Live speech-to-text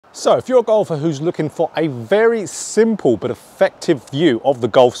So if you're a golfer who's looking for a very simple but effective view of the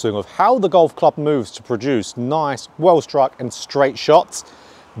golf swing, of how the golf club moves to produce nice, well-struck and straight shots,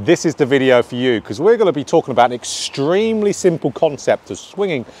 this is the video for you, because we're going to be talking about an extremely simple concept of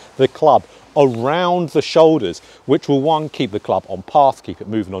swinging the club around the shoulders, which will, one, keep the club on path, keep it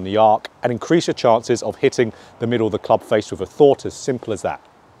moving on the arc, and increase your chances of hitting the middle of the club face with a thought as simple as that.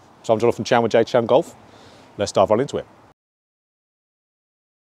 So I'm Jonathan Chown with JChownGolf. Let's dive right into it.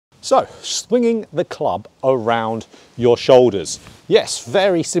 So, swinging the club around your shoulders. Yes,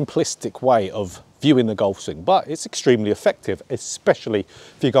 very simplistic way of viewing the golf swing, but it's extremely effective, especially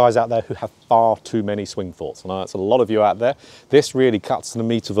for you guys out there who have far too many swing thoughts. I know that's a lot of you out there. This really cuts to the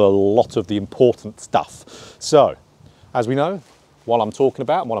meat of a lot of the important stuff. So, as we know, what I'm talking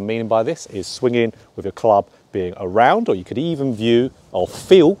about and what I'm meaning by this is swinging with your club being around, or you could even view or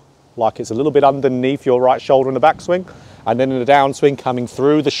feel like it's a little bit underneath your right shoulder in the backswing. And then in the downswing, coming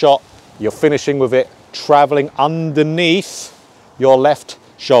through the shot, you're finishing with it traveling underneath your left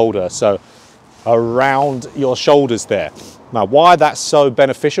shoulder. So around your shoulders there. Now, why that's so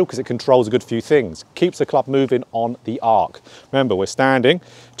beneficial? Because it controls a good few things. Keeps the club moving on the arc. Remember, we're standing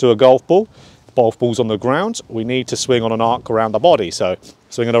to a golf ball. The golf ball's on the ground. We need to swing on an arc around the body. So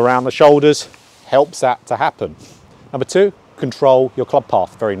swinging around the shoulders helps that to happen. Number two, control your club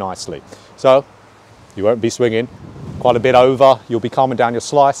path very nicely. So you won't be swinging quite a bit over, you'll be calming down your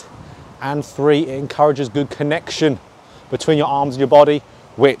slice. And three, it encourages good connection between your arms and your body,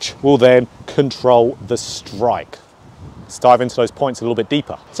 which will then control the strike. Let's dive into those points a little bit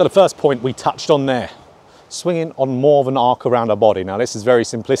deeper. So the first point we touched on there, swinging on more of an arc around our body. Now this is very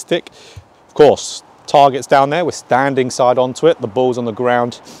simplistic. Of course, target's down there, we're standing side onto it, the ball's on the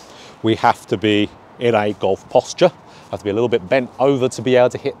ground. We have to be in a golf posture, have to be a little bit bent over to be able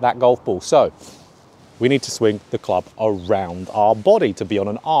to hit that golf ball. So we need to swing the club around our body to be on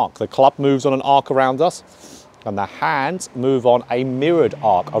an arc. The club moves on an arc around us, and the hands move on a mirrored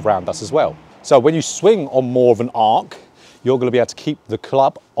arc around us as well. So when you swing on more of an arc, you're going to be able to keep the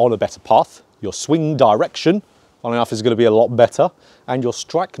club on a better path. Your swing direction, funnily enough, is going to be a lot better, and your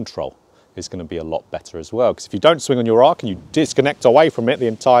strike control is going to be a lot better as well. Because if you don't swing on your arc and you disconnect away from it the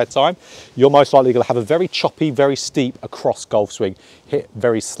entire time, you're most likely going to have a very choppy, very steep across golf swing, hit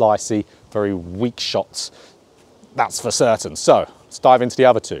very slicey, very weak shots. That's for certain. So let's dive into the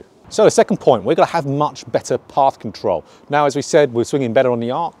other two. So the second point, we're going to have much better path control. Now, as we said, we're swinging better on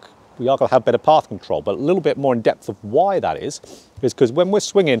the arc. We are going to have better path control, but a little bit more in depth of why that is because when we're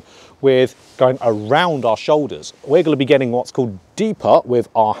swinging with going around our shoulders, we're going to be getting what's called deeper with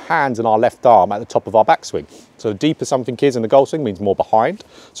our hands and our left arm at the top of our backswing. So the deeper something is in the golf swing means more behind.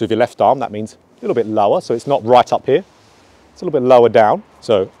 So if your left arm, that means a little bit lower. So it's not right up here. It's a little bit lower down.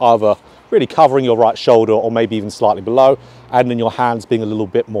 So either really covering your right shoulder or maybe even slightly below, and then your hands being a little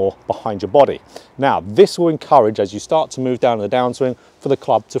bit more behind your body. Now, this will encourage, as you start to move down in the downswing, for the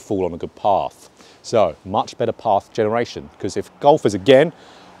club to fall on a good path. So, much better path generation, because if golfers, again,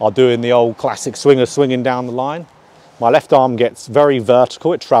 are doing the old classic swinger swinging down the line, my left arm gets very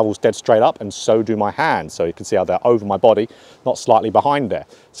vertical, it travels dead straight up, and so do my hands. So you can see how they're over my body, not slightly behind there.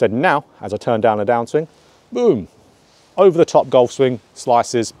 So now, as I turn down the downswing, boom, over the top golf swing,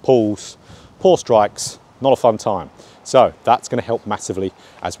 slices, pulls, poor strikes, not a fun time. So that's going to help massively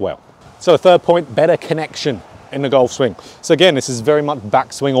as well. So the third point, better connection in the golf swing. So again, this is very much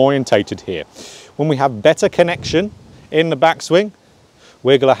backswing orientated here. When we have better connection in the backswing,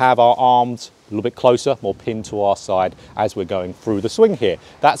 we're going to have our arms a little bit closer, more pinned to our side as we're going through the swing here.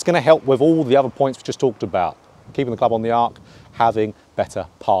 That's going to help with all the other points we just talked about. Keeping the club on the arc, having better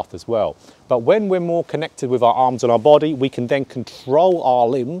path as well. But when we're more connected with our arms and our body, we can then control our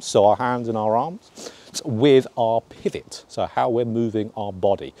limbs, so our hands and our arms, with our pivot, so how we're moving our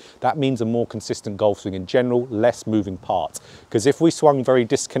body. That means a more consistent golf swing in general, less moving parts. Because if we swung very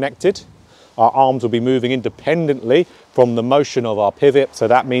disconnected, our arms will be moving independently from the motion of our pivot, so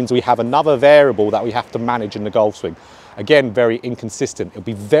that means we have another variable that we have to manage in the golf swing. Again, very inconsistent. It'll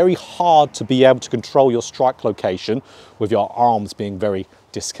be very hard to be able to control your strike location with your arms being very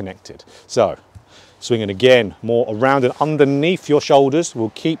disconnected. So, swinging again more around and underneath your shoulders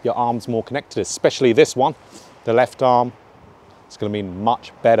will keep your arms more connected, especially this one, the left arm. It's going to mean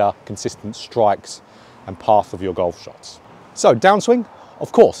much better consistent strikes and path of your golf shots. So downswing,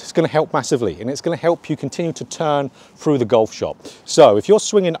 of course, it's going to help massively, and it's going to help you continue to turn through the golf shot. So if you're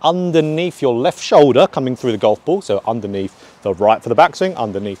swinging underneath your left shoulder coming through the golf ball, so underneath the right for the backswing,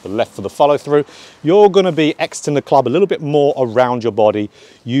 underneath, the left for the follow through. You're going to be exiting the club a little bit more around your body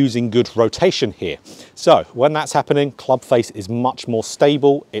using good rotation here. So when that's happening, club face is much more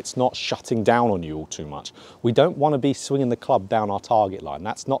stable. It's not shutting down on you all too much. We don't want to be swinging the club down our target line.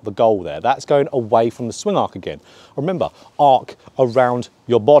 That's not the goal there. That's going away from the swing arc again. Remember, arc around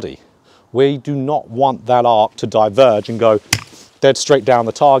your body. We do not want that arc to diverge and go dead straight down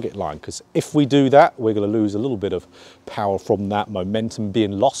the target line, because if we do that, we're going to lose a little bit of power from that momentum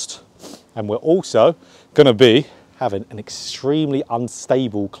being lost. And we're also going to be having an extremely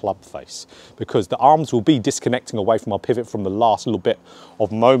unstable club face, because the arms will be disconnecting away from our pivot from the last little bit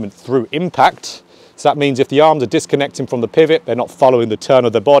of moment through impact. So that means if the arms are disconnecting from the pivot, they're not following the turn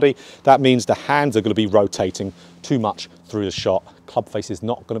of the body. That means the hands are going to be rotating too much through the shot. Club face is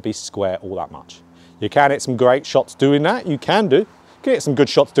not going to be square all that much. You can hit some great shots doing that. You can hit some good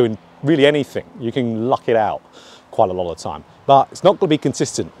shots doing really anything. You can luck it out quite a lot of the time, but it's not going to be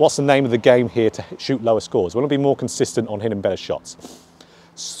consistent. What's the name of the game here to shoot lower scores? We want to be more consistent on hitting better shots.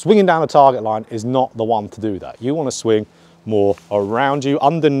 Swinging down the target line is not the one to do that. You want to swing more around you,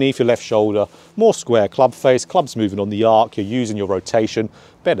 underneath your left shoulder, more square club face, club's moving on the arc, you're using your rotation,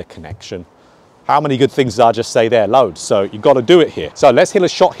 better connection. How many good things did I just say there? Loads. So you've got to do it here. So let's hit a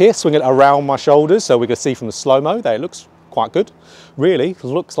shot here, swing it around my shoulders so we can see from the slow-mo that it looks quite good. Really, it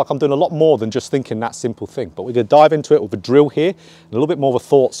looks like I'm doing a lot more than just thinking that simple thing. But we're going to dive into it with a drill here, a little bit more of a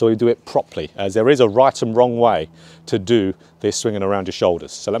thought so we do it properly, as there is a right and wrong way to do this swinging around your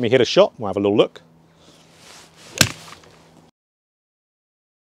shoulders. So let me hit a shot, we'll have a little look.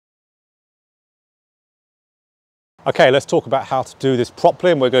 Okay, let's talk about how to do this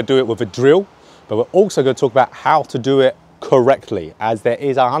properly, and we're going to do it with a drill. But we're also going to talk about how to do it correctly, as there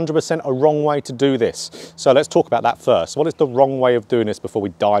is 100% a wrong way to do this. So let's talk about that first. What is the wrong way of doing this before we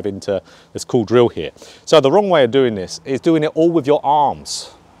dive into this cool drill here? So the wrong way of doing this is doing it all with your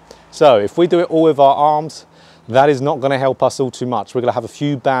arms. So if we do it all with our arms, that is not going to help us all too much. We're going to have a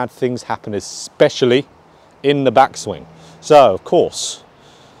few bad things happen, especially in the backswing. So of course,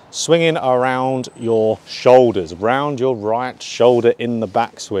 swinging around your shoulders, around your right shoulder in the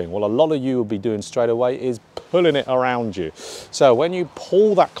backswing. What a lot of you will be doing straight away is pulling it around you. So when you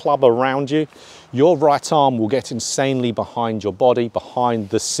pull that club around you, your right arm will get insanely behind your body, behind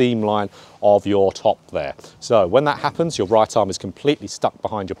the seam line of your top there. So when that happens, your right arm is completely stuck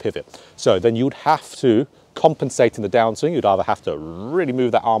behind your pivot. So then you'd have to compensate in the downswing. You'd either have to really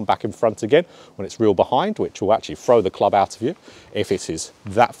move that arm back in front again when it's real behind, which will actually throw the club out of you if it is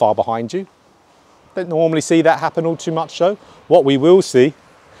that far behind you. Don't normally see that happen all too much though. What we will see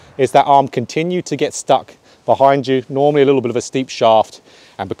is that arm continue to get stuck behind you, normally a little bit of a steep shaft,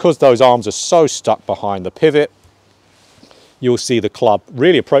 and because those arms are so stuck behind the pivot, you'll see the club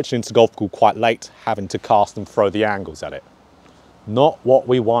really approaching into golf ball quite late, having to cast and throw the angles at it. Not what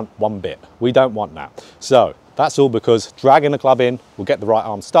we want one bit. We don't want that. So that's all because dragging the club in will get the right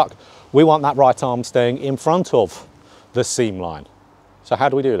arm stuck. We want that right arm staying in front of the seam line. So how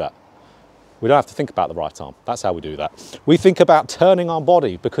do we do that? We don't have to think about the right arm. That's how we do that. We think about turning our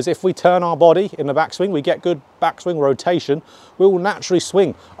body, because if we turn our body in the backswing, we get good backswing rotation, we will naturally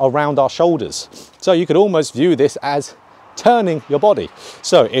swing around our shoulders. So you could almost view this as turning your body.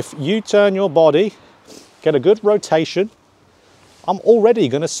 So if you turn your body, get a good rotation, I'm already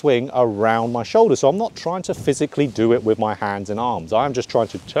going to swing around my shoulder. So I'm not trying to physically do it with my hands and arms. I'm just trying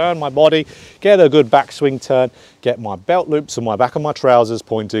to turn my body, get a good backswing turn, get my belt loops and my back of my trousers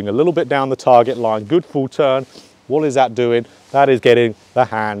pointing a little bit down the target line, good full turn. What is that doing? That is getting the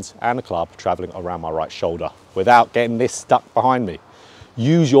hands and the club traveling around my right shoulder without getting this stuck behind me.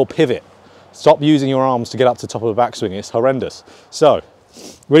 Use your pivot. Stop using your arms to get up to the top of the backswing. It's horrendous. So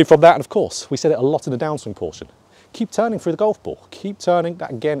really from that, and of course, we said it a lot in the downswing portion. Keep turning through the golf ball. Keep turning.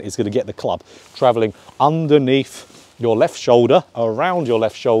 That again is going to get the club traveling underneath your left shoulder, around your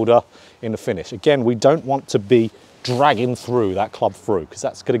left shoulder in the finish. Again, we don't want to be dragging through that club through, because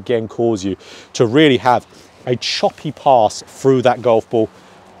that's going to again cause you to really have a choppy pass through that golf ball.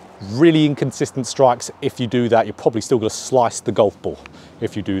 Really inconsistent strikes. If you do that, you're probably still going to slice the golf ball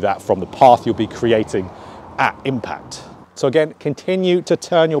if you do that from the path you'll be creating at impact. So again, continue to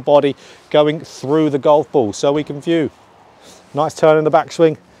turn your body going through the golf ball so we can view. Nice turn in the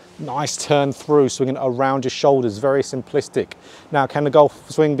backswing, nice turn through, swinging around your shoulders, very simplistic. Now, can the golf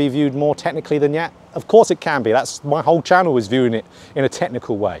swing be viewed more technically than that? Of course it can be. That's my whole channel is viewing it in a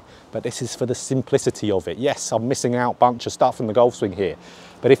technical way. But this is for the simplicity of it. Yes, I'm missing out a bunch of stuff in the golf swing here.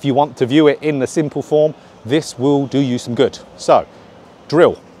 But if you want to view it in the simple form, this will do you some good. So,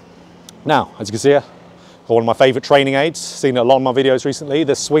 drill. Now, as you can see here, One of my favorite training aids, seen a lot of my videos recently,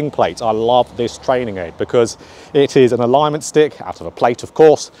 the swing plate. I love this training aid because it is an alignment stick out of a plate, of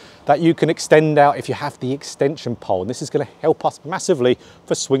course, that you can extend out if you have the extension pole. And this is going to help us massively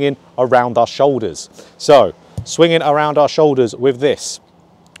for swinging around our shoulders. So swinging around our shoulders with this,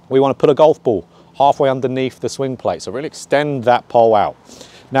 we want to put a golf ball halfway underneath the swing plate. So really extend that pole out.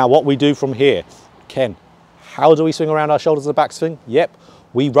 Now what we do from here, Ken, how do we swing around our shoulders in the backswing? Yep,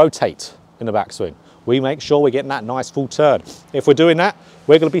 we rotate in the backswing. We make sure we're getting that nice full turn. If we're doing that,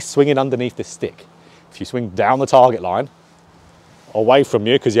 we're going to be swinging underneath this stick. If you swing down the target line, away from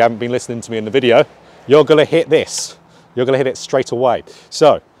you, because you haven't been listening to me in the video, you're going to hit this. You're going to hit it straight away.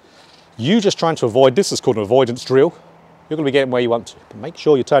 So you just trying to avoid, this is called an avoidance drill. You're going to be getting where you want to, but make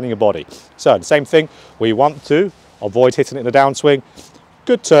sure you're turning your body. So the same thing, we want to avoid hitting it in the downswing.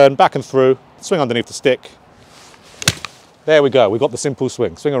 Good turn, back and through, swing underneath the stick. There we go, we've got the simple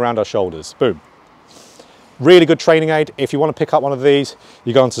swing. Swing around our shoulders, boom. Really good training aid. If you want to pick up one of these,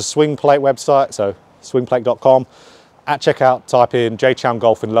 you go onto the Swing Plate website, so swingplate.com. At checkout, type in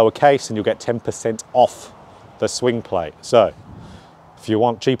JChownGolf in lowercase and you'll get 10% off the swing plate. So if you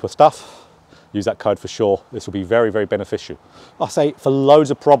want cheaper stuff, use that code for sure. This will be very, very beneficial. I say for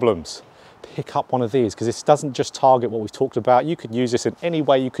loads of problems, pick up one of these because this doesn't just target what we've talked about. You could use this in any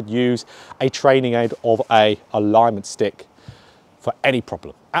way you could use a training aid of a alignment stick for any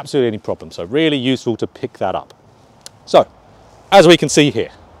problem, absolutely any problem. So really useful to pick that up. So as we can see here,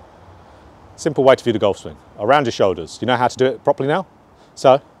 simple way to view the golf swing, around your shoulders. You know how to do it properly now?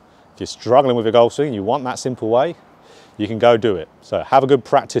 So if you're struggling with your golf swing, you want that simple way, you can go do it. So have a good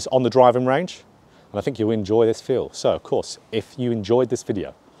practice on the driving range, and I think you'll enjoy this feel. So of course, if you enjoyed this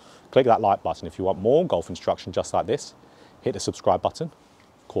video, click that like button. If you want more golf instruction just like this, hit the subscribe button.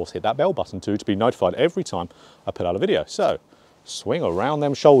 Of course, hit that bell button too to be notified every time I put out a video. So swing around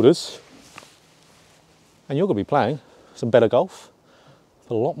them shoulders and you're going to be playing some better golf,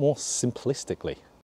 but a lot more simplistically.